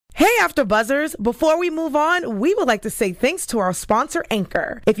Hey, After Buzzers. Before we move on, we would like to say thanks to our sponsor,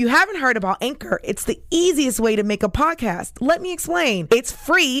 Anchor. If you haven't heard about Anchor, it's the easiest way to make a podcast. Let me explain. It's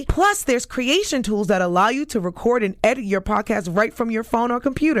free, plus there's creation tools that allow you to record and edit your podcast right from your phone or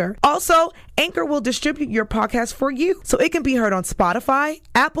computer. Also, Anchor will distribute your podcast for you, so it can be heard on Spotify,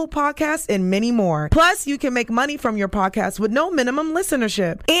 Apple Podcasts, and many more. Plus, you can make money from your podcast with no minimum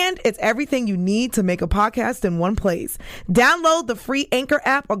listenership. And it's everything you need to make a podcast in one place. Download the free Anchor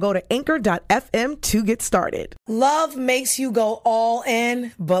app or go to anchor.fm to get started. Love makes you go all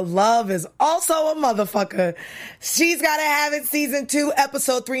in, but love is also a motherfucker. She's Gotta Have It Season 2,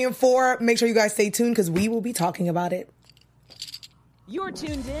 Episode 3 and 4. Make sure you guys stay tuned because we will be talking about it. You're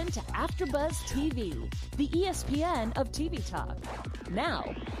tuned in to AfterBuzz TV, the ESPN of TV talk.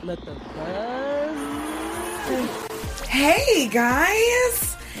 Now, let the buzz... Hey,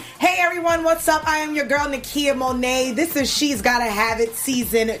 guys. Hey, everyone. What's up? I am your girl, Nakia Monet. This is She's Gotta Have It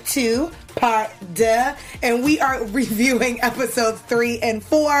Season 2, Part 2. And we are reviewing Episodes 3 and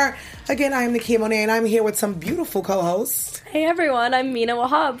 4. Again, I am Nakia Monet, and I'm here with some beautiful co-hosts. Hey, everyone. I'm Mina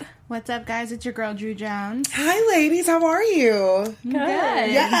Wahab. What's up, guys? It's your girl, Drew Jones. Hi, ladies. How are you? Good.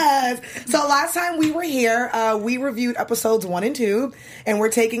 Yes. So last time we were here, we reviewed episodes 1 and 2, and we're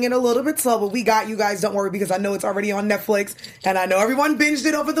taking it a little bit slow, but we got you guys. Don't worry, because I know it's already on Netflix, and I know everyone binged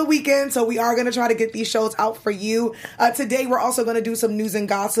it over the weekend, so we are going to try to get these shows out for you. Today, we're also going to do some news and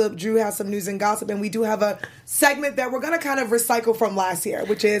gossip. Drew has some news and gossip, and we do have a segment that we're going to kind of recycle from last year,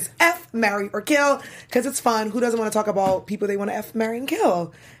 which is F, marry, or kill, because it's fun. Who doesn't want to talk about people they want to F, marry, and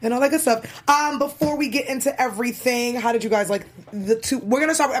kill, and all that good stuff. Before we get into everything, how did you guys like the two? We're going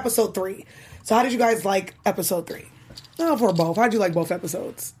to start with episode 3. So how did you guys like episode 3? Oh, for both. How did you like both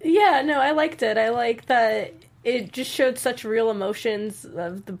episodes? Yeah, no, I liked it. I like that it just showed such real emotions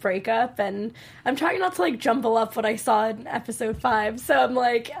of the breakup, and I'm trying not to, like, jumble up what I saw in episode 5, so I'm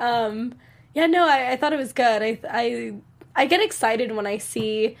like, yeah, no, I thought it was good. I get excited when I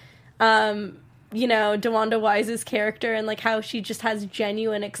see, you know, DeWanda Wise's character and, like, how she just has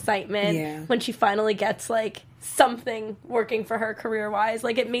genuine excitement when she finally gets, like, something working for her career-wise.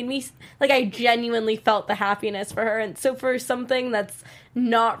 Like, it made me, like, I genuinely felt the happiness for her. And so for something that's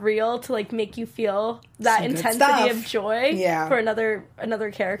not real to, like, make you feel that intensity of joy for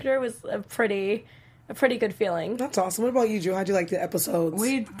another character was a pretty good feeling. That's awesome. What about you, Drew? How'd you like the episodes?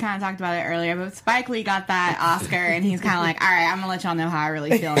 We kind of talked about it earlier, but Spike Lee got that Oscar, and he's kind of like, all right, I'm going to let y'all know how I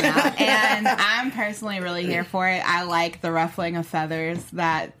really feel now. And I'm personally really here for it. I like the ruffling of feathers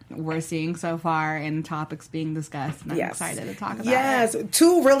that we're seeing so far and topics being discussed, and I'm excited to talk about it. Yes,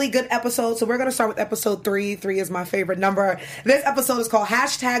 2 really good episodes. So we're going to start with episode 3. 3 is my favorite number. This episode is called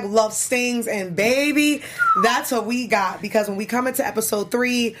 #Love Stings, and baby, that's what we got. Because when we come into episode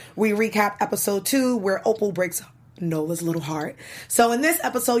 3, we recap episode 2, where Opal breaks Nola's little heart. So in this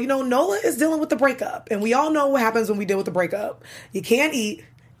episode, you know, Nola is dealing with the breakup. And we all know what happens when we deal with the breakup. You can't eat.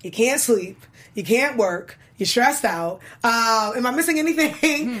 You can't sleep. You can't work. You're stressed out. Am I missing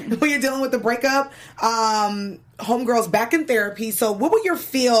anything when you're dealing with the breakup? Homegirl's back in therapy. So what were your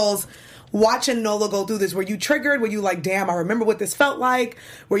feels watching Nola go through this? Were you triggered? Were you like, damn, I remember what this felt like?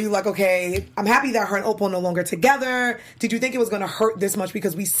 Were you like, okay, I'm happy that her and Opal are no longer together? Did you think it was going to hurt this much?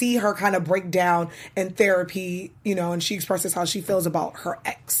 Because we see her kind of break down in therapy, you know, and she expresses how she feels about her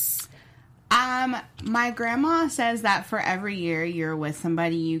ex. My grandma says that for every year you're with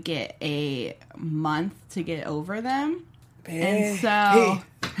somebody, you get a month to get over them. And so,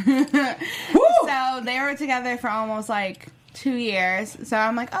 so they were together for almost like 2 years. So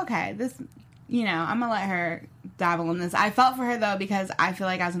I'm like, okay, this, you know, I'm gonna let her dabble in this. I felt for her though, because I feel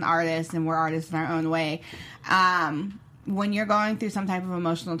like as an artist, and we're artists in our own way, when you're going through some type of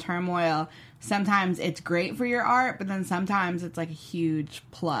emotional turmoil, sometimes it's great for your art, but then sometimes it's like a huge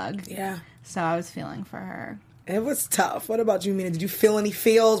plug. Yeah. So I was feeling for her. It was tough. What about you, Mina? Did you feel any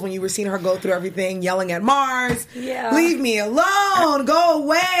feels when you were seeing her go through everything, yelling at Mars? Yeah. Leave me alone. Go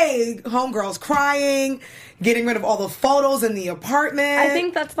away. Homegirl's crying, getting rid of all the photos in the apartment. I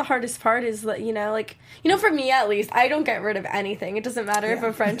think that's the hardest part is that, you know, like, you know, for me at least, I don't get rid of anything. It doesn't matter if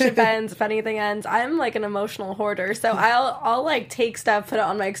a friendship ends, if anything ends. I'm like an emotional hoarder. So I'll like take stuff, put it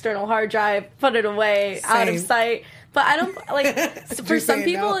on my external hard drive, put it away, out of sight. But I don't, like, for some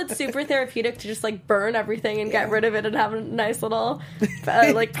people, it's super therapeutic to just, like, burn everything and get rid of it and have a nice little,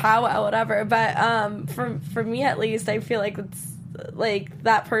 like, powwow, whatever. But for me, at least, I feel like it's, like,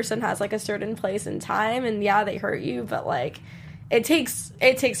 that person has, like, a certain place in time, and, yeah, they hurt you, but, like, it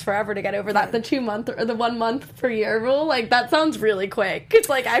takes forever to get over that. The 2 month or the 1 month per year rule, like, that sounds really quick. It's,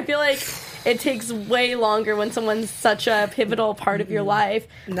 like, I feel like it takes way longer when someone's such a pivotal part of your life.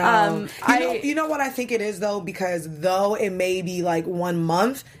 No. You know what I think it is, though? Because though it may be, like, 1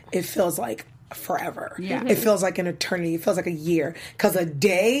 month, it feels like forever. Yeah. It feels like an eternity. It feels like a year. Because a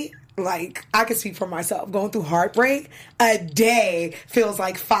day, like, I can speak for myself. Going through heartbreak, a day feels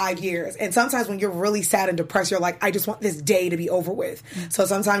like 5 years. And sometimes when you're really sad and depressed, you're like, I just want this day to be over with. So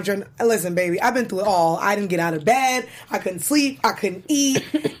sometimes listen, baby, I've been through it all. I didn't get out of bed. I couldn't sleep. I couldn't eat.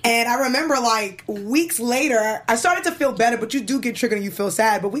 And I remember, like, weeks later, I started to feel better, but you do get triggered and you feel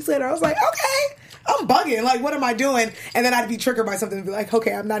sad. But weeks later, I was like, okay, I'm bugging. Like, what am I doing? And then I'd be triggered by something and be like,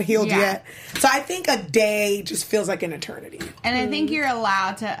 okay, I'm not healed yet. So I think a day just feels like an eternity. And I think you're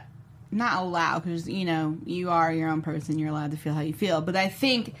allowed to, not allowed, because, you know, you are your own person. You're allowed to feel how you feel. But I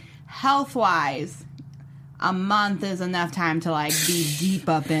think health-wise, a month is enough time to, like, be deep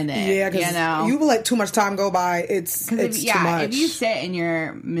up in it. Yeah, because you know? you let too much time go by, it's too much. If you sit in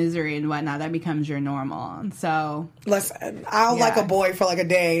your misery and whatnot, that becomes your normal. And so... Listen, I'll like a boy for like a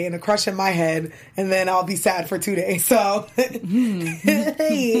day and a crush in my head, and then I'll be sad for 2 days. So... Triggered!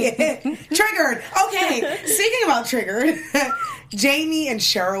 Okay, speaking about triggered... Jamie and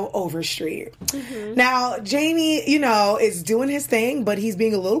Cheryl Overstreet. Now, Jamie, you know, is doing his thing, but he's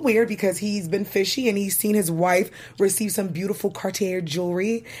being a little weird because he's been fishy and he's seen his wife receive some beautiful Cartier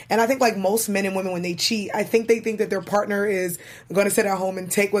jewelry. And I think, like most men and women, when they cheat, I think they think that their partner is going to sit at home and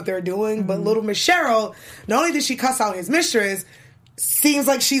take what they're doing. But little Miss Cheryl, not only did she cuss out his mistress, seems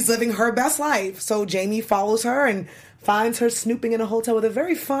like she's living her best life. So Jamie follows her and finds her snooping in a hotel with a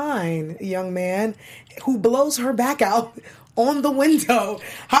very fine young man who blows her back out on the window.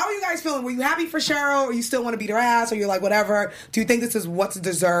 How are you guys feeling? Were you happy for Cheryl, or you still want to beat her ass, or you're like, whatever? Do you think this is what's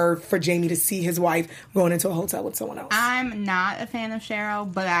deserved for Jamie to see his wife going into a hotel with someone else? I'm not a fan of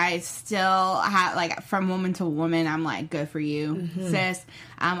Cheryl, but I still have, like, from woman to woman, I'm like, good for you, sis.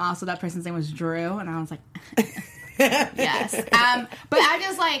 Also, that person's name was Drew, and I was like, yes. But I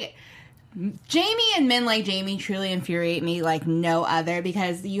just, like... Jamie and men like Jamie truly infuriate me like no other,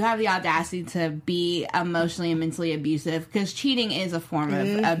 because you have the audacity to be emotionally and mentally abusive, because cheating is a form of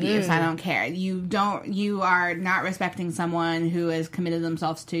abuse. I don't care. You are not respecting someone who has committed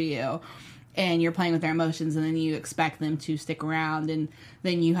themselves to you, and you're playing with their emotions, and then you expect them to stick around, and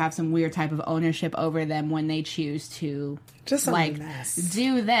then you have some weird type of ownership over them when they choose to just like mess.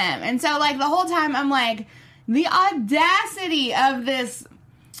 Do them. And so like the whole time I'm like, the audacity of this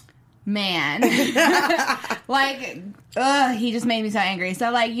man. Like, he just made me so angry.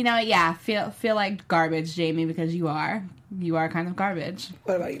 So, like, you know, yeah, feel like garbage, Jamie, because you are kind of garbage.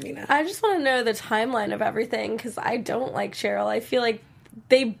 What about you, Nina? I just want to know the timeline of everything, because I don't like Cheryl. I feel like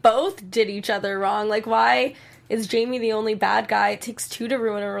they both did each other wrong. Like, why is Jamie the only bad guy? It takes two to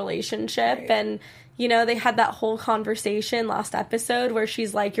ruin a relationship. Right. And, you know, they had that whole conversation last episode where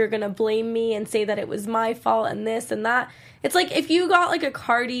she's like, you're going to blame me and say that it was my fault and this and that. It's like, if you got, like, a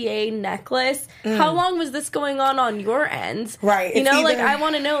Cartier necklace, how long was this going on your end? Right. You know, like, I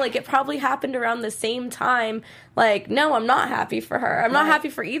want to know, like, it probably happened around the same time. Like, no, I'm not happy for her. I'm not happy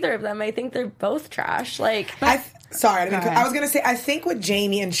for either of them. I think they're both trash. Like, I was going to say, I think with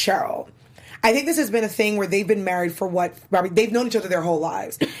Jamie and Cheryl, I think this has been a thing where they've been married for they've known each other their whole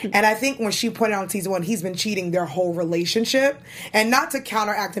lives. And I think when she pointed out in season 1, he's been cheating their whole relationship. And not to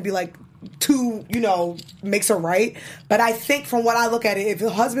counteract and be like, two, you know, makes her right. But I think from what I look at it, if the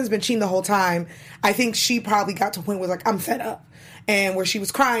husband's been cheating the whole time, I think she probably got to a point where like, I'm fed up. And where she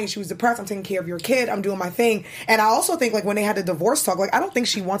was crying, she was depressed, I'm taking care of your kid, I'm doing my thing. And I also think, like, when they had the divorce talk, like, I don't think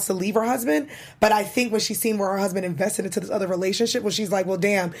she wants to leave her husband, but I think when she's seen where her husband invested into this other relationship, where she's like, well,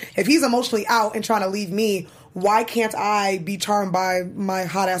 damn, if he's emotionally out and trying to leave me, why can't I be charmed by my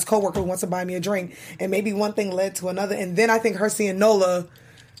hot-ass coworker who wants to buy me a drink? And maybe one thing led to another. And then I think her seeing Nola,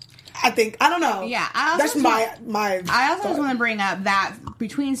 I don't know. Yeah, that's my. I also just want to bring up that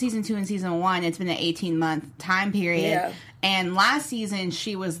between season 2 and season 1, it's been an 18-month time period. Yeah. And last season,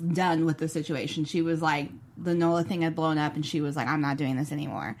 she was done with the situation. She was like, the Nola thing had blown up, and she was like, I'm not doing this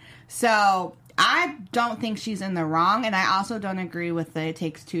anymore. So I don't think she's in the wrong, and I also don't agree with the it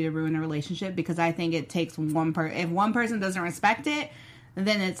takes two to ruin a relationship, because I think it takes one person. If one person doesn't respect it,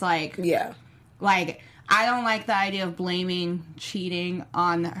 then it's like, yeah, like. I don't like the idea of blaming cheating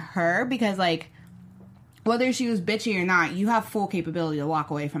on her, because, like, whether she was bitchy or not, you have full capability to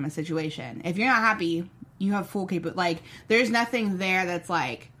walk away from a situation. If you're not happy, you have full capability. Like, there's nothing there that's,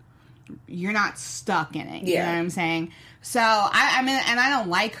 like, you're not stuck in it. You know what I'm saying? So, I mean, and I don't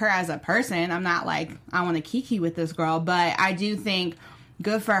like her as a person. I'm not, like, I want to kiki with this girl. But I do think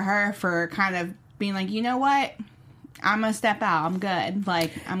good for her for kind of being like, you know what? I'm gonna step out. I'm good.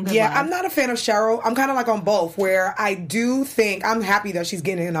 Like, I'm good. Yeah, love. I'm not a fan of Cheryl. I'm kind of like on both, where I do think I'm happy that she's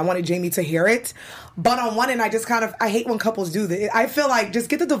getting it and I wanted Jamie to hear it. But on one end, I hate when couples do this. I feel like just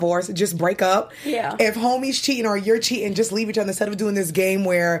get the divorce, just break up. Yeah. If homie's cheating or you're cheating, just leave each other instead of doing this game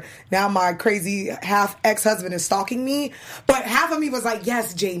where now my crazy half ex-husband is stalking me. But half of me was like,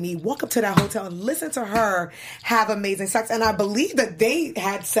 yes, Jamie, walk up to that hotel and listen to her have amazing sex. And I believe that they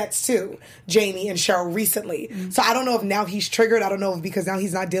had sex too, Jamie and Cheryl, recently. Mm-hmm. So I don't know if now he's triggered. I don't know if because now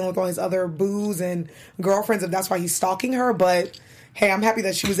he's not dealing with all his other boos and girlfriends, if that's why he's stalking her. But hey, I'm happy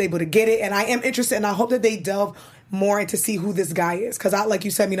that she was able to get it. And I am interested, and I hope that they delve more into see who this guy is. Because, like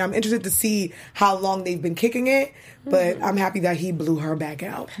you said, I'm interested to see how long they've been kicking it. But I'm happy that he blew her back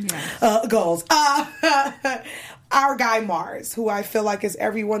out. Yes. Goals. Our guy Mars, who I feel like is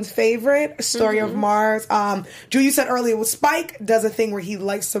everyone's favorite. Story of Mars. Drew, you said earlier, Spike does a thing where he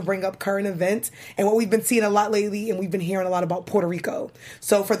likes to bring up current events. And what we've been seeing a lot lately, and we've been hearing a lot about Puerto Rico.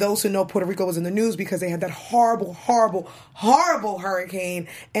 So for those who know, Puerto Rico was in the news because they had that horrible, horrible, horrible hurricane.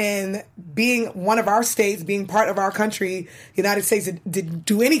 And being one of our states, being part of our country, the United States didn't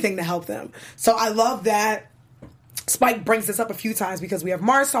do anything to help them. So I love that Spike brings this up a few times because we have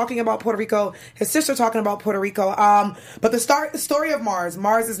Mars talking about Puerto Rico, his sister talking about Puerto Rico. But the story of Mars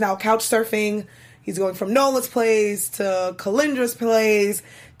is now couch surfing. He's going from Nola's place to Kalindra's place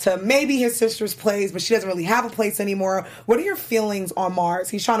to maybe his sister's place, but she doesn't really have a place anymore. What are your feelings on Mars?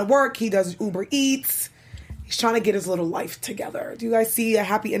 He's trying to work. He does Uber Eats. He's trying to get his little life together. Do you guys see a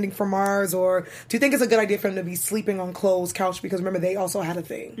happy ending for Mars, or do you think it's a good idea for him to be sleeping on Chloe's couch? Because remember, they also had a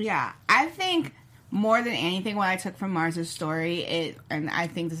thing. Yeah, I think more than anything, what I took from Mars's story, and I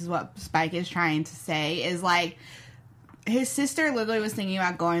think this is what Spike is trying to say, is like his sister literally was thinking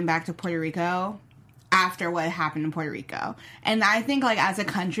about going back to Puerto Rico after what happened in Puerto Rico. And I think, like, as a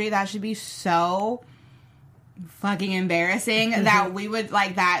country, that should be so fucking embarrassing that we would,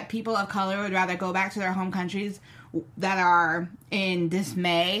 like, that people of color would rather go back to their home countries that are in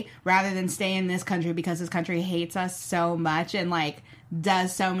dismay rather than stay in this country because this country hates us so much and, like,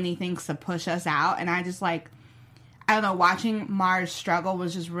 does so many things to push us out. And I just, like, I don't know, watching Mars struggle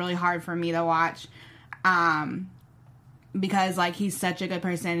was just really hard for me to watch, because, like, he's such a good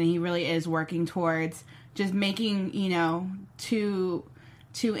person and he really is working towards just making, you know, two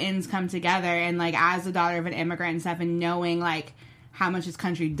ends come together. And, like, as the daughter of an immigrant and stuff, and knowing, like, how much this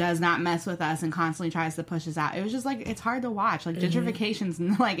country does not mess with us and constantly tries to push us out, it was just, like, it's hard to watch. Like,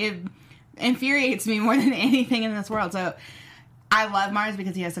 gentrification's, like, it infuriates me more than anything in this world. So I love Mars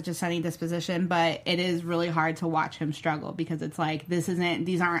because he has such a sunny disposition, but it is really hard to watch him struggle because it's like,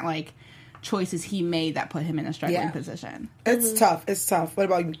 these aren't, like, choices he made that put him in a struggling position. It's tough. It's tough. What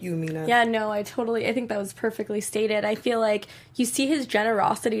about you, Mina? Yeah, no, I think that was perfectly stated. I feel like you see his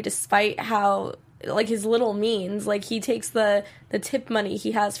generosity despite how, like, his little means. Like, he takes the tip money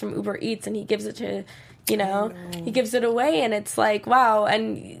he has from Uber Eats and he gives it to, you know, he gives it away, and it's like, wow.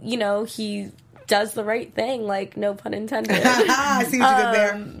 And, you know, he does the right thing, like, no pun intended. I see what you did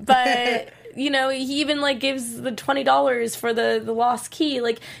there. But you know, he even, like, gives the $20 for the lost key.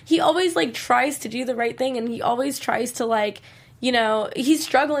 Like, he always, like, tries to do the right thing, and he always tries to, like, you know, he's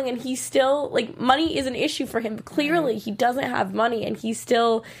struggling, and he's still, like, money is an issue for him. Clearly, he doesn't have money, and he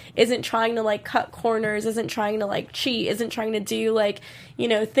still isn't trying to, like, cut corners, isn't trying to, like, cheat, isn't trying to do, like, you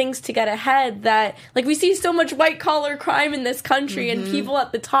know, things to get ahead that, like, we see so much white-collar crime in this country and people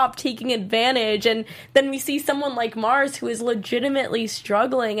at the top taking advantage, and then we see someone like Mars who is legitimately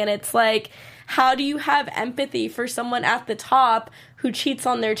struggling, and it's like, how do you have empathy for someone at the top who cheats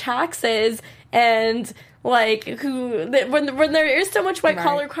on their taxes and, like, when there is so much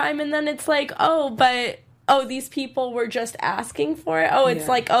white-collar crime, and then it's like, these people were just asking for it. It's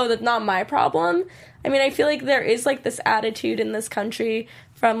like, that's not my problem. I mean, I feel like there is, like, this attitude in this country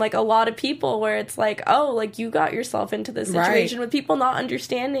from, like, a lot of people where it's like, like, you got yourself into this situation with people not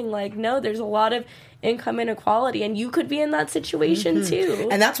understanding, like, no, there's a lot of income inequality, and you could be in that situation too.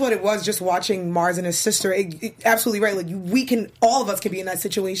 And that's what it was, just watching Mars and his sister. Absolutely right. Like, all of us can be in that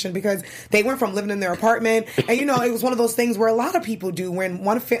situation because they went from living in their apartment, and, you know, it was one of those things where a lot of people do when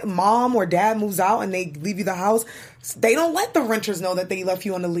one mom or dad moves out and they leave you the house, they don't let the renters know that they left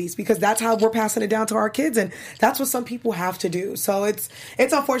you on the lease because that's how we're passing it down to our kids, and that's what some people have to do. So it's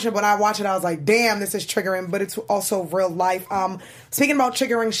unfortunate. When I watch it, I was like, damn, this is triggering, but it's also real life. Speaking about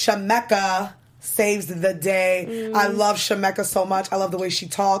triggering, Shemeka saves the day. I love Shemeka so much. I love the way she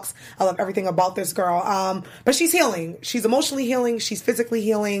talks. I love everything about this girl. But she's healing. She's emotionally healing. She's physically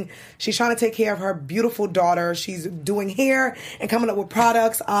healing. She's trying to take care of her beautiful daughter. She's doing hair and coming up with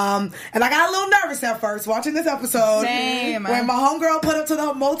products. And I got a little nervous at first watching this episode. Same. When my homegirl put up to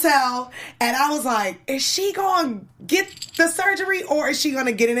the motel, and I was like, is she going to get the surgery or is she going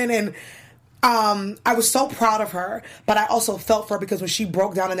to get it in? And I was so proud of her, but I also felt for her because when she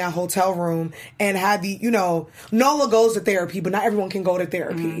broke down in that hotel room and had the, Nola goes to therapy, but not everyone can go to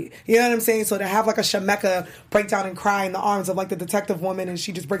therapy. You know what I'm saying? So to have like a Shemeka break down and cry in the arms of like the detective woman and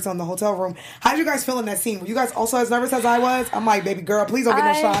she just breaks down in the hotel room. How did you guys feel in that scene? Were you guys also as nervous as I was? I'm like, baby girl, please don't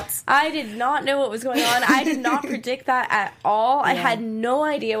get no shots. I did not know what was going on. I did not predict that at all. Yeah. I had no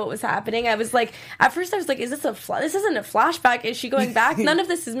idea what was happening. I was like, at first I was like, is this this isn't a flashback? Is she going back? None of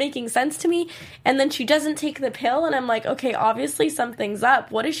this is making sense to me. And then she doesn't take the pill, and I'm like, okay, obviously something's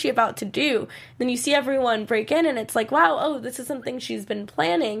up. What is she about to do? Then you see everyone break in, and it's like, wow, this is something she's been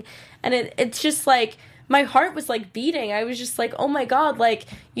planning. And it's just like, my heart was like beating. I was just like, oh my God, like,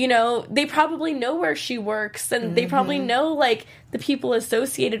 they probably know where she works, and they probably know like the people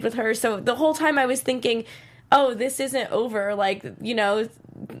associated with her. So the whole time I was thinking, oh, this isn't over. Like,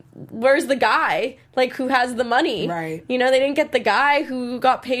 where's the guy, like, who has the money? Right. They didn't get the guy who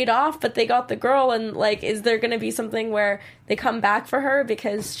got paid off, but they got the girl. And, like, is there going to be something where they come back for her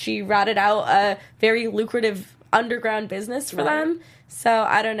because she ratted out a very lucrative underground business for them? So,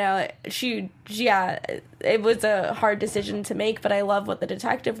 I don't know. It was a hard decision to make, but I love what the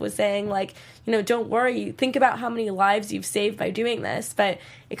detective was saying. Like, don't worry. Think about how many lives you've saved by doing this. But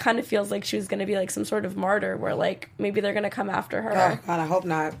it kind of feels like she was going to be like some sort of martyr where, like, maybe they're going to come after her. Oh, God, I hope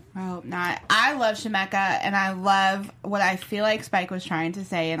not. I hope not. I love Shemeka, and I love what I feel like Spike was trying to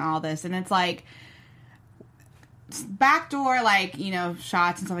say in all this. And it's like, backdoor, like,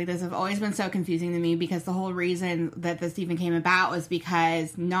 shots and stuff like this have always been so confusing to me because the whole reason that this even came about was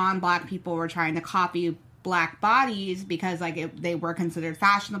because non-black people were trying to copy black bodies because, like, they were considered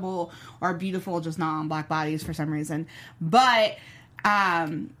fashionable or beautiful, just not on black bodies for some reason. But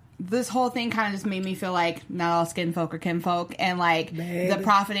this whole thing kind of just made me feel like not all skin folk are kinfolk, and like the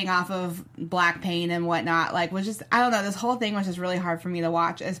profiting off of black pain and whatnot, like, was just, I don't know, this whole thing was just really hard for me to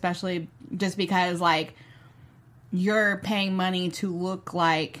watch, especially just because, like, you're paying money to look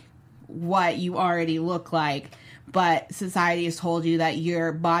like what you already look like, but society has told you that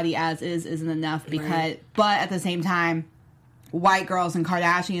your body as is isn't enough because, but at the same time, white girls and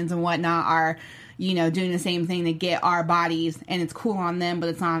Kardashians and whatnot are, doing the same thing to get our bodies, and it's cool on them, but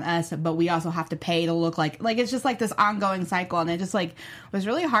it's not on us, but we also have to pay to look like, it's just like this ongoing cycle, and it just, like, was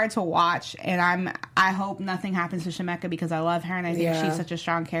really hard to watch, and I hope nothing happens to Shemeka because I love her, and I think she's such a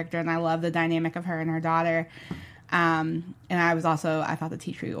strong character, and I love the dynamic of her and her daughter. And I thought the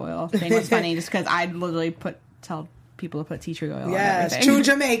tea tree oil thing was funny just because I'd literally tell people to put tea tree oil on everything. True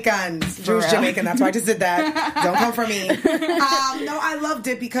Jamaicans. True Jamaican. That's why I just did that. Don't come for me. No, I loved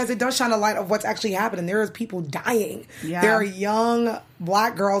it because it does shine a light of what's actually happening. There is people dying. Yeah. There are young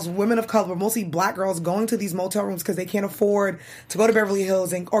black girls, women of color, mostly black girls, going to these motel rooms because they can't afford to go to Beverly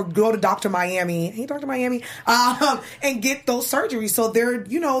Hills or go to Dr. Miami. Hey, Dr. Miami. And get those surgeries. So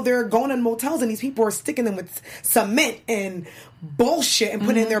they're going in motels and these people are sticking them with cement and bullshit and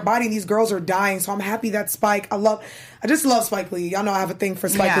putting in their body, and these girls are dying. So I'm happy that I just love Spike Lee. Y'all know I have a thing for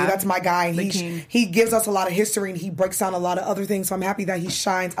Spike Lee. That's my guy. And he gives us a lot of history and he breaks down a lot of other things. So I'm happy that he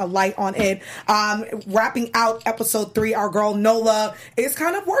shines a light on it. Wrapping out episode 3, our girl Nola is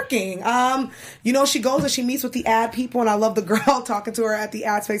kind of working. She goes and she meets with the ad people, and I love the girl talking to her at the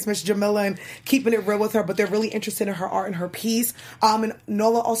ad space, Miss Jamila, and keeping it real with her, but they're really interested in her art and her piece. And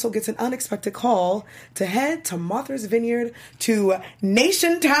Nola also gets an unexpected call to head to Martha's Vineyard to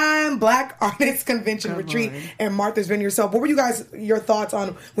Nation Time Black Artists Convention Retreat in Martha's Vineyard. So what were your thoughts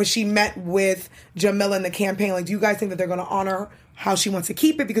on when she met with Jamila in the campaign? Like, do you guys think that they're going to honor how she wants to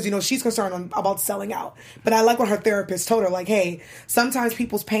keep it? Because, she's concerned about selling out. But I like what her therapist told her, like, hey, sometimes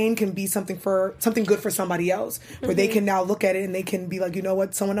people's pain can be something good for somebody else, where they can now look at it and they can be like, you know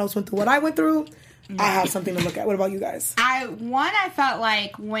what, someone else went through what I went through. I have something to look at. What about you guys? I felt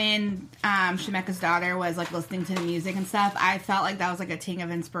like when Shemeka's daughter was, like, listening to the music and stuff, I felt like that was, like, a ting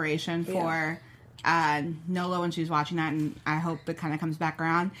of inspiration for Nola when she was watching that, and I hope it kind of comes back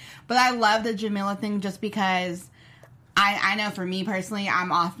around. But I love the Jamila thing just because I know for me personally,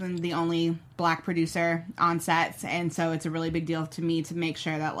 I'm often the only black producer on sets, and so it's a really big deal to me to make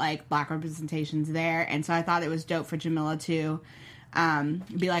sure that, like, black representation's there. And so I thought it was dope for Jamila to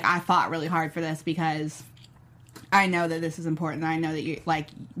be like, I fought really hard for this because I know that this is important. I know that you, like,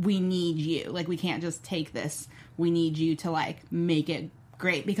 we need you. Like, we can't just take this. We need you to, like, make it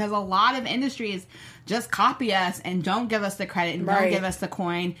great, because a lot of industries just copy us and don't give us the credit and don't give us the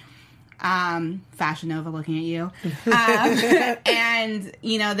coin. Fashion Nova looking at you. And,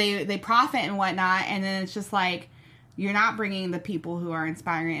 you know, they profit and whatnot, and then it's just like, you're not bringing the people who are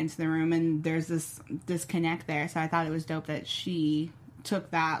inspiring into the room, and there's this disconnect there. So I thought it was dope that she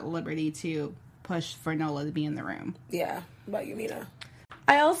took that liberty to push for Nola to be in the room. Yeah. What about you, Mina?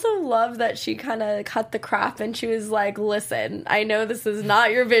 I also love that she kind of cut the crap and she was like, listen, I know this is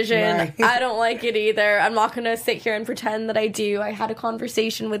not your vision. Right. I don't like it either. I'm not going to sit here and pretend that I do. I had a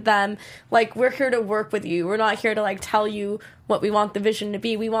conversation with them. Like, we're here to work with you. We're not here to, like, tell you what we want the vision to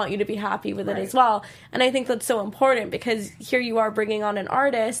be. We want you to be happy with it as well. And I think that's so important, because here you are bringing on an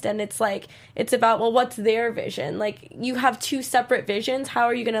artist, and it's like, it's about, well, what's their vision? Like, you have two separate visions. How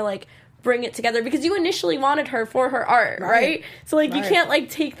are you going to, like, bring it together? Because you initially wanted her for her art, right? So, like, you can't, like,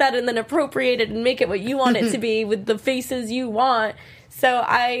 take that and then appropriate it and make it what you want it to be with the faces you want. So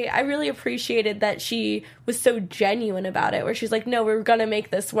I really appreciated that she was so genuine about it, where she's like, no, we're gonna make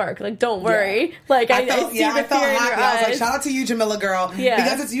this work. Like, don't worry. Like, I see the fear in your eyes. I was like, shout out to you, Jamila girl. Yeah.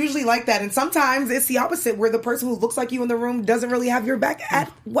 Because it's usually like that. And sometimes it's the opposite, where the person who looks like you in the room doesn't really have your back as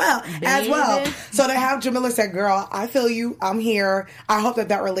well. So to have Jamila say, girl, I feel you. I'm here. I hope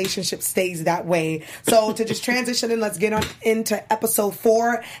that relationship stays that way. So to just transition in, let's get on into episode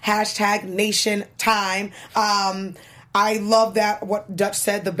 4, #Nation Time. I love that what Dutch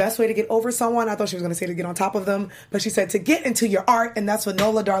said, the best way to get over someone. I thought she was going to say to get on top of them, but she said to get into your art, and that's what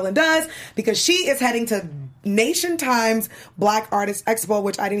Nola Darling does, because she is heading to Nation Times Black Artist Expo,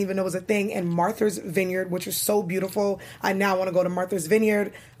 which I didn't even know was a thing, in Martha's Vineyard, which is so beautiful. I now want to go to Martha's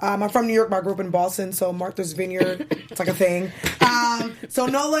Vineyard. I'm from New York, but I grew up in Boston, so Martha's Vineyard, it's like a thing. So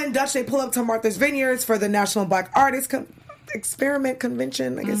Nola and Dutch, they pull up to Martha's Vineyards for the National Black Artists Experiment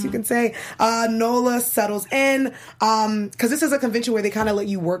Convention, I guess you can say. Nola settles in, because this is a convention where they kind of let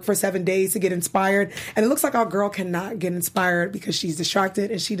you work for 7 days to get inspired, and it looks like our girl cannot get inspired because she's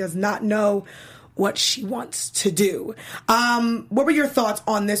distracted and she does not know what she wants to do. What were your thoughts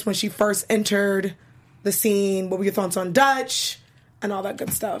on this when she first entered the scene? What were your thoughts on Dutch and all that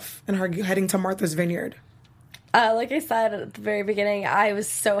good stuff, and her heading to Martha's Vineyard? Like I said at the very beginning, I was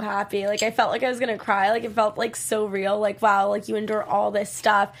so happy. Like, I felt like I was going to cry. Like, it felt, like, so real. Like, wow, like, you endure all this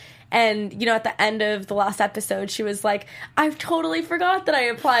stuff. And, you know, at the end of the last episode, she was like, I've totally forgot that I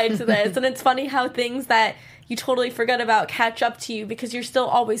applied to this. And it's funny how things that you totally forget about catch up to you, because you're still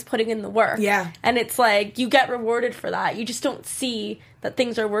always putting in the work. Yeah. And it's like, you get rewarded for that. You just don't see that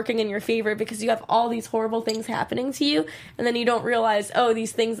things are working in your favor, because you have all these horrible things happening to you. And then you don't realize, oh,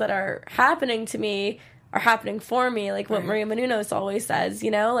 these things that are happening to me are happening for me, like what Maria Menounos always says,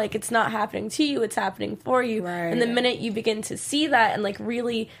 you know, like, it's not happening to you, it's happening for you. And the minute you begin to see that and, like,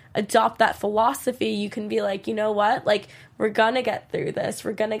 really adopt that philosophy, you can be like, you know what, like, we're gonna get through this,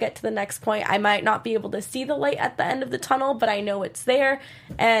 we're gonna get to the next point. I might not be able to see the light at the end of the tunnel, but I know it's there,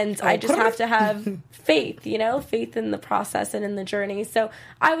 and I just have to have faith, you know, faith in the process and in the journey. So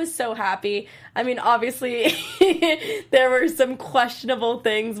I was so happy. I mean, obviously there were some questionable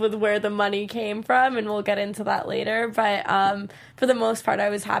things with where the money came from, and we'll get into that later, but for the most part I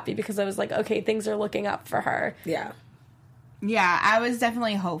was happy, because I was like, okay, things are looking up for her. Yeah, I was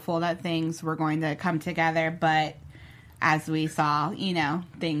definitely hopeful that things were going to come together, but as we saw, you know,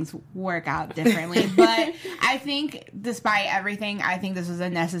 things work out differently. But I think, despite everything, I think this was a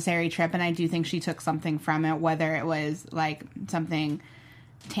necessary trip, and I do think she took something from it, whether it was, like, something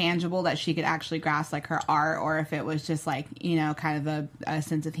tangible that she could actually grasp, like her art, or if it was just, like, you know, kind of a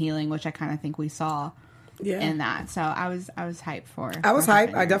sense of healing, which I kind of think we saw in that. So I was hyped for. I was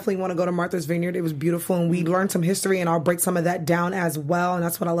hyped. I definitely want to go to Martha's Vineyard. It was beautiful, and we learned some history, and I'll break some of that down as well. And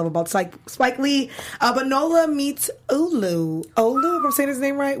that's what I love about Spike Lee. But Nola meets Olu, if I'm saying his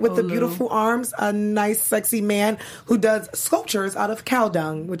name right, with the beautiful arms, a nice, sexy man who does sculptures out of cow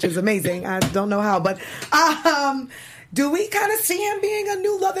dung, which is amazing. I don't know how, but do we kind of see him being a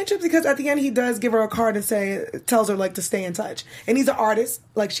new love interest? Because at the end, he does give her a card and tells her, like, to stay in touch. And he's an artist.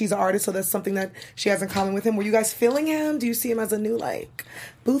 Like, she's an artist, so that's something that she has in common with him. Were you guys feeling him? Do you see him as a new, like,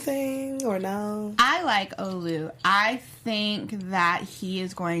 boo thing, or no? I like Olu. I think that he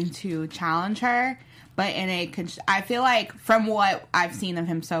is going to challenge her, but I feel like, from what I've seen of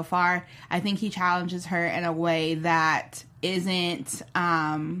him so far, I think he challenges her in a way that isn't,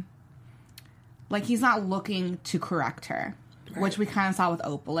 like, he's not looking to correct her, which we kind of saw with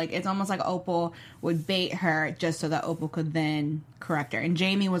Opal. Like, it's almost like Opal would bait her just so that Opal could then correct her. And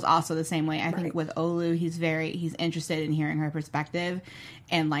Jamie was also the same way. I think with Olu, he's interested in hearing her perspective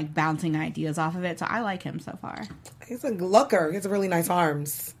and, like, bouncing ideas off of it. So I like him so far. He's a looker. He has really nice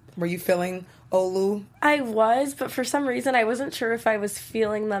arms. Were you feeling Olu? I was, but for some reason I wasn't sure if I was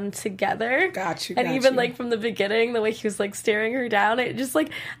feeling them together. Got you. And even like from the beginning, the way he was like staring her down, it just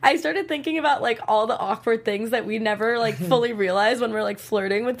like I started thinking about like all the awkward things that we never like fully realize when we're like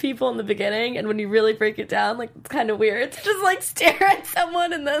flirting with people in the beginning, and when you really break it down, like it's kind of weird to just like stare at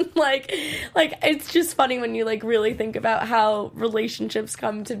someone and then like it's just funny when you like really think about how relationships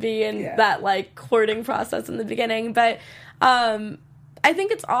come to be and that like courting process in the beginning. But I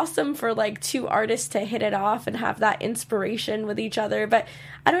think it's awesome for, like, two artists to hit it off and have that inspiration with each other, but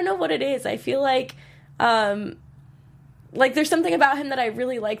I don't know what it is. I feel like there's something about him that I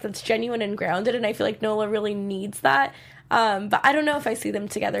really like that's genuine and grounded, and I feel like Nola really needs that. But I don't know if I see them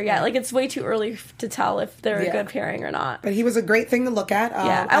together yet. Like, it's way too early to tell if they're a good pairing or not. But he was a great thing to look at.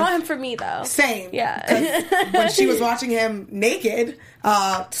 I want him for me, though. Same. Yeah. When she was watching him naked,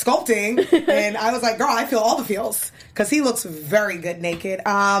 sculpting, and I was like, girl, I feel all the feels. Because he looks very good naked.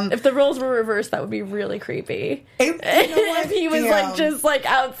 If the roles were reversed, that would be really creepy. If he was like just like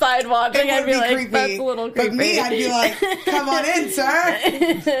outside walking, I'd be like, creepy. That's a little creepy. But me, I'd be like, come on in,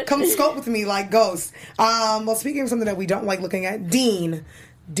 sir. Come sculpt with me like ghosts. Well, speaking of something that we don't like looking at, Dean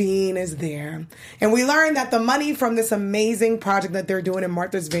is there. And we learned that the money from this amazing project that they're doing in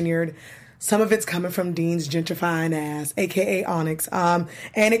Martha's Vineyard, some of it's coming from Dean's gentrifying ass, a.k.a. Onyx. And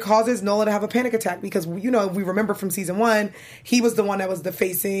it causes Nola to have a panic attack because, you know, we remember from season 1, he was the one that was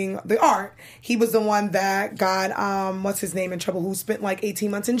facing the art. He was the one that got, what's his name, in trouble, who spent like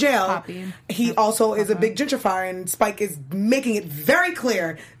 18 months in jail. Poppy. He also is a big gentrifier, and Spike is making it very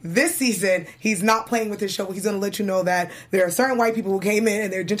clear this season he's not playing with his show. He's going to let you know that there are certain white people who came in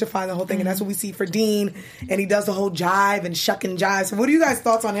and they're gentrifying the whole thing, and that's what we see for Dean, and he does the whole jive and shuck and jive. So what are you guys'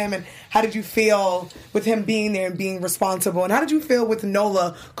 thoughts on him, and how did you feel with him being there and being responsible, and how did you feel with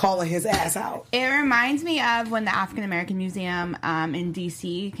Nola calling his ass out? It reminds me of when the African American Museum in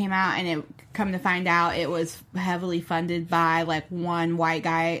DC came out, and it come to find out it was heavily funded by like one white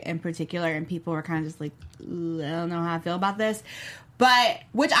guy in particular, and people were kind of just like, I don't know how I feel about this. But,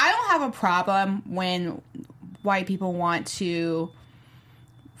 which I don't have a problem when white people want to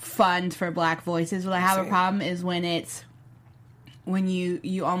fund for black voices. What I have a problem is when it's, when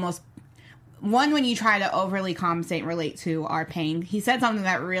you almost, when you try to overly compensate and relate to our pain. He said something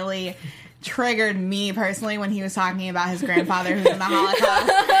that really triggered me personally when he was talking about his grandfather who's in the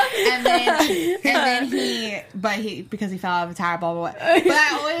Holocaust. and then he because he fell out of a tower, blah, blah, blah. But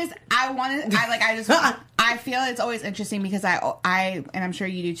I feel it's always interesting because I and I'm sure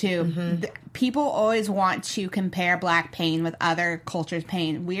you do too, people always want to compare black pain with other cultures'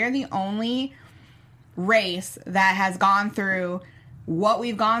 pain. We are the only race that has gone through what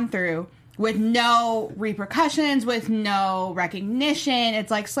we've gone through with no repercussions, with no recognition.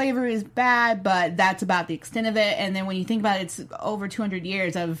 It's like slavery is bad, but that's about the extent of it. And then when you think about it, it's over 200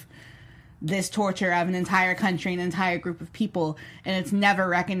 years of this torture of an entire country, an entire group of people, and it's never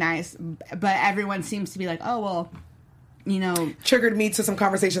recognized. But everyone seems to be like, oh, well, you know. Triggered me to some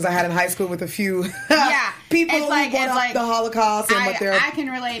conversations I had in high school with a few people who brought up the Holocaust and what they're... I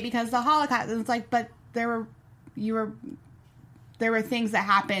can relate because the Holocaust, it's like, but there were things that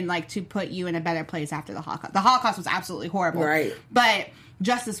happened, like, to put you in a better place after the Holocaust. The Holocaust was absolutely horrible. Right. But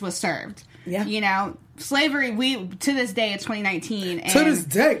justice was served. Yeah. You know, slavery, to this day, it's 2019. And, to this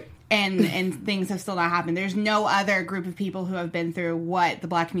day. And things have still not happened. There's no other group of people who have been through what the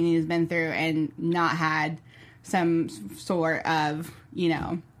black community has been through and not had some sort of, you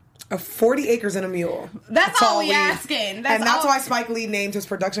know... 40 acres and a mule. That's all we asking. That's why Spike Lee named his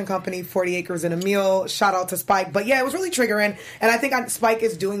production company 40 Acres and a Mule. Shout out to Spike. But yeah, it was really triggering. And I think Spike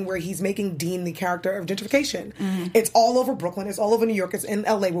is doing where he's making Dean the character of gentrification. Mm-hmm. It's all over Brooklyn. It's all over New York. It's in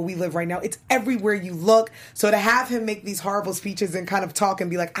LA where we live right now. It's everywhere you look. So to have him make these horrible speeches and kind of talk and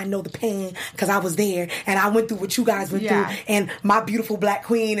be like, I know the pain because I was there and I went through what you guys went through and my beautiful black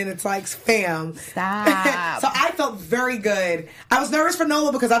queen. And it's like, fam. Stop. So I felt very good. I was nervous for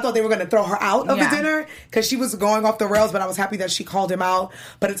Nola because I thought they were going to throw her out of the dinner because she was going off the rails, but I was happy that she called him out.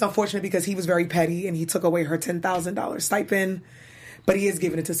 But it's unfortunate because he was very petty and he took away her $10,000 stipend, but he is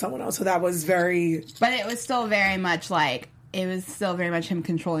giving it to someone else. So that was very... But it was still very much him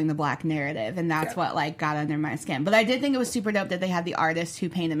controlling the black narrative, and that's what like got under my skin. But I did think it was super dope that they had the artist who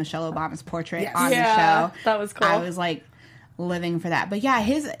painted Michelle Obama's portrait on the show. That was cool. I was like living for that. But yeah,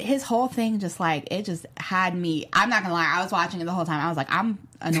 his whole thing just like, it just had me, I'm not gonna lie, I was watching it the whole time. I was like, I'm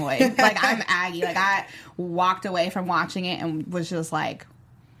annoyed. Like, I'm aggy. Like, I walked away from watching it and was just like,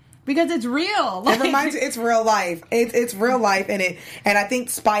 because it's real. Like, it reminds you, it's real life. It's real life, and I think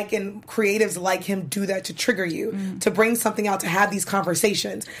Spike and creatives like him do that to trigger you, to bring something out, to have these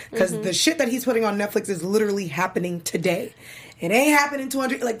conversations, because the shit that he's putting on Netflix is literally happening today. It ain't happening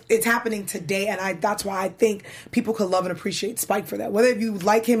 200, like, it's happening today, and that's why I think people could love and appreciate Spike for that. Whether you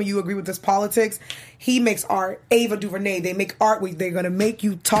like him or you agree with his politics, he makes art. Ava DuVernay, they make art where they're going to make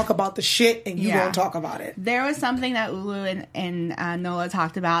you talk about the shit, and you won't talk about it. There was something that Ulu and Nola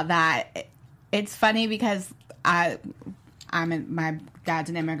talked about that it's funny because my dad's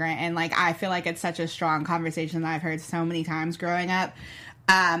an immigrant, and, like, I feel like it's such a strong conversation that I've heard so many times growing up.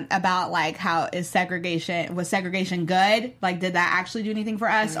 About, like, was segregation good? Like, did that actually do anything for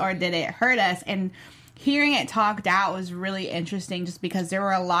us, or did it hurt us? And hearing it talked out was really interesting just because there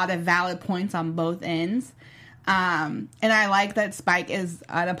were a lot of valid points on both ends. And I like that Spike is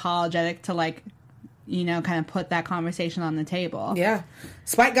unapologetic to, like, you know, kind of put that conversation on the table. Yeah.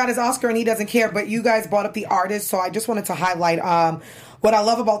 Spike got his Oscar and he doesn't care, but you guys brought up the artist, so I just wanted to highlight what I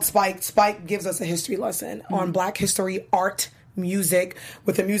love about Spike. Spike gives us a history lesson on Black history, art, music.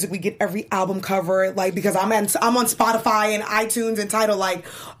 With the music, we get every album cover, like, because I'm on Spotify and iTunes and Tidal, like,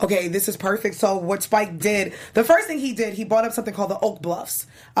 okay, this is perfect. So what Spike did, the first thing he did, he brought up something called the Oak Bluffs,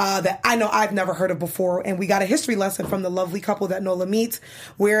 that I know I've never heard of before, and we got a history lesson from the lovely couple that Nola meets,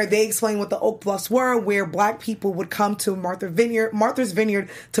 where they explain what the Oak Bluffs were, where Black people would come to Martha's Vineyard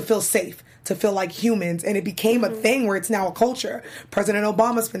to feel safe, to feel like humans, and it became a thing where it's now a culture. President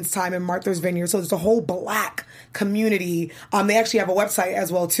Obama spends time in Martha's Vineyard, so there's a whole Black community. They actually have a website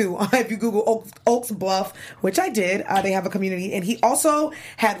as well too. If you Google Oaks Bluff, which I did, they have a community, and he also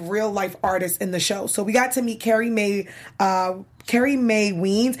had real life artists in the show. So we got to meet Carrie Mae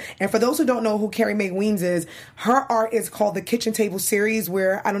Weems, and for those who don't know who Carrie Mae Weems is, her art is called the Kitchen Table series,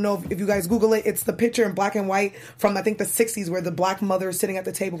 where, I don't know if you guys Google it, it's the picture in black and white from, I think, the 60s, where the Black mother is sitting at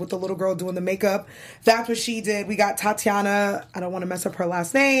the table with the little girl doing the makeup. That's what she did. We got Tatiana, I don't want to mess up her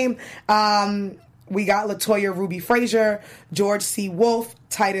last name, we got Latoya Ruby Frazier, George C. Wolfe,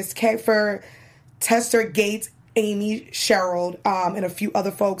 Titus Kafer, Tester Gates, Amy Sherald, and a few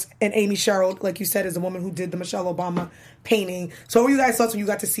other folks. And Amy Sherald, like you said, is the woman who did the Michelle Obama painting. So what were you guys' thoughts when you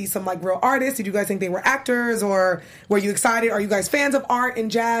got to see some, like, real artists? Did you guys think they were actors, or were you excited? Are you guys fans of art and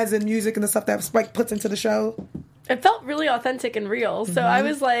jazz and music and the stuff that Spike puts into the show? It felt really authentic and real. So I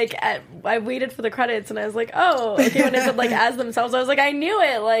was like, I waited for the credits, and I was like, oh, okay, when it said, like, as themselves, I was like, I knew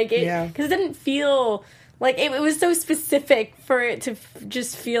it. Like, because it didn't feel like it was so specific for it to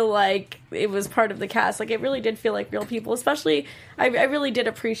just feel like it was part of the cast. Like, it really did feel like real people. Especially, I really did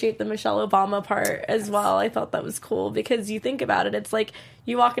appreciate the Michelle Obama part as well. I thought that was cool because you think about it, it's like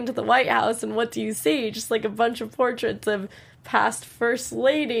you walk into the White House and what do you see? Just like a bunch of portraits of past first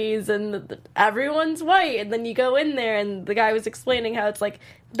ladies, and everyone's white, and then you go in there and the guy was explaining how it's like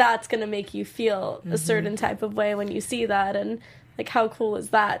that's gonna make you feel a certain type of way when you see that, and like how cool is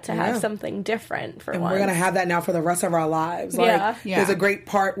that to have something different for once. We're gonna have that now for the rest of our lives. Like, there's a great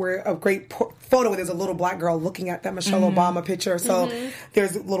part where photo where there's a little Black girl looking at that Michelle Obama picture. So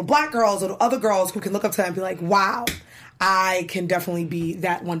there's little Black girls, little other girls who can look up to that and be like, wow, I can definitely be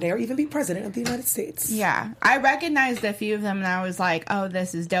that one day, or even be president of the United States. Yeah. I recognized a few of them, and I was like, oh,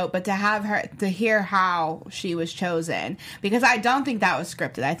 this is dope. But to hear how she was chosen, because I don't think that was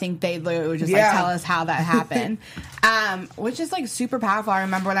scripted. I think they literally would just, like, tell us how that happened. Which is, like, super powerful. I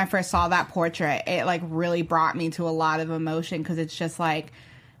remember when I first saw that portrait, it, like, really brought me to a lot of emotion, because it's just like,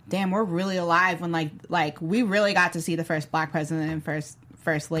 damn, we're really alive when, like we really got to see the first Black president and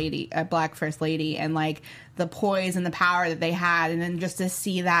first lady, a Black first lady, and, like, the poise and the power that they had, and then just to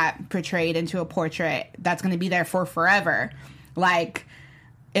see that portrayed into a portrait that's going to be there for forever. Like,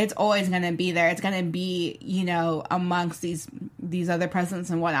 it's always going to be there. It's going to be, you know, amongst these other presidents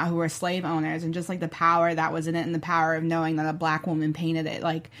and whatnot who were slave owners, and just, like, the power that was in it, and the power of knowing that a Black woman painted it.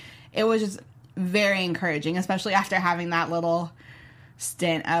 Like, it was just very encouraging, especially after having that little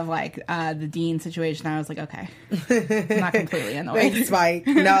stint of, like, the Dean situation. I was like, okay, I'm not completely annoyed. Thanks, Spike.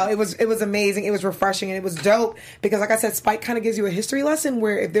 No, it was amazing. It was refreshing, and it was dope because, like I said, Spike kind of gives you a history lesson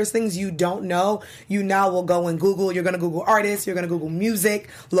where if there's things you don't know, you now will go and Google. You're going to Google artists. You're going to Google music,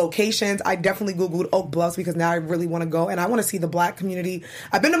 locations. I definitely Googled Oak Bluffs because now I really want to go, and I want to see the Black community.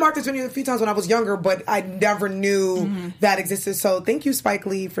 I've been to Martha's Vineyard a few times when I was younger, but I never knew that existed. So thank you, Spike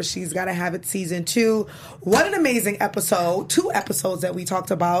Lee, for She's Gotta Have It Season 2. What an amazing episode. 2 episodes that we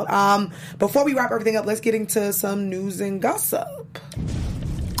talked about. Before we wrap everything up, let's get into some news and gossip.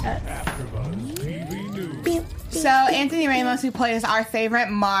 So Anthony Ramos, who plays our favorite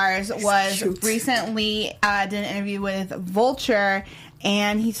Mars, was recently did an interview with Vulture,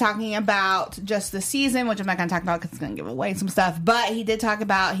 and he's talking about just the season, which I'm not going to talk about because it's going to give away some stuff. But he did talk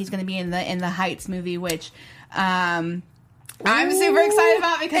about he's going to be in the Heights movie, which I'm super excited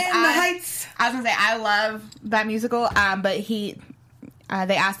about because In the Heights. I was going to say I love that musical, but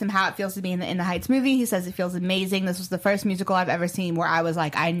They asked him how it feels to be in the In the Heights movie. He says it feels amazing. This was the first musical I've ever seen where I was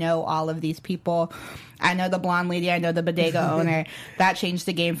like, I know all of these people. I know the blonde lady. I know the bodega owner. That changed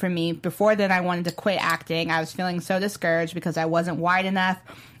the game for me. Before then, I wanted to quit acting. I was feeling so discouraged because I wasn't wide enough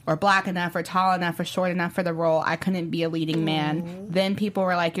or black enough or tall enough or short enough for the role. I couldn't be a leading man. Then people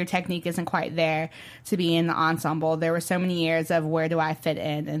were like, your technique isn't quite there to be in the ensemble. There were so many years of where do I fit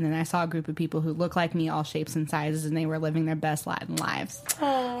in? And then I saw a group of people who looked like me, all shapes and sizes, and they were living their best Latin lives.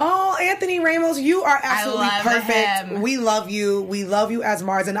 Oh, Anthony Ramos, you are absolutely perfect. him. We love you. We love you as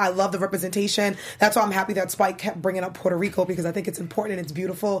Mars, and I love the representation. That's why I'm happy that Spike kept bringing up Puerto Rico, because I think it's important and it's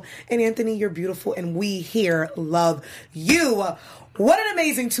beautiful. And Anthony, you're beautiful, and we here love you. What an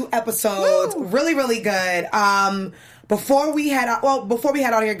amazing 2 episodes. Woo! Really, really good. Before we head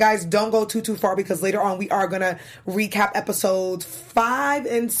out here, guys, don't go too far, because later on we are going to recap episodes 5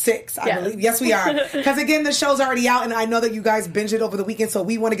 and 6, I believe. Yes, we are. Because again, the show's already out, and I know that you guys binged it over the weekend, so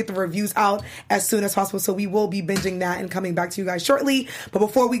we want to get the reviews out as soon as possible. So we will be binging that and coming back to you guys shortly. But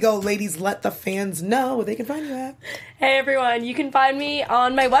before we go, ladies, let the fans know where they can find you at. Hey everyone, you can find me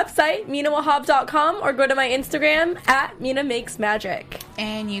on my website, minawahab.com, or go to my Instagram at Mina Makes Magic.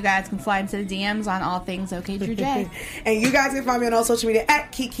 And you guys can slide into the DMs on all things OK Drew J. And you guys can find me on all social media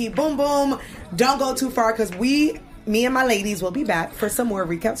at Kiki Boom Boom. Don't go too far, because me and my ladies will be back for some more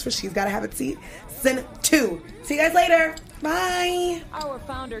recaps for She's Gotta Have a Season 2. See you guys later. Bye. Our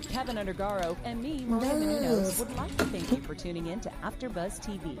founder, Kevin Undergaro, and me, Maria Menounos, would like to thank you for tuning in to AfterBuzz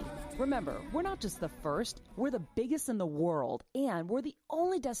TV. Remember, we're not just the first, we're the biggest in the world, and we're the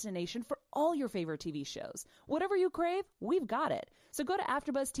only destination for all your favorite TV shows. Whatever you crave, we've got it. So go to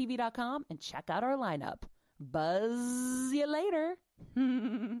AfterBuzzTV.com and check out our lineup. Buzz you later.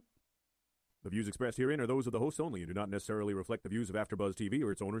 The views expressed herein are those of the hosts only and do not necessarily reflect the views of AfterBuzz TV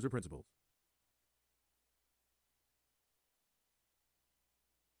or its owners or principals.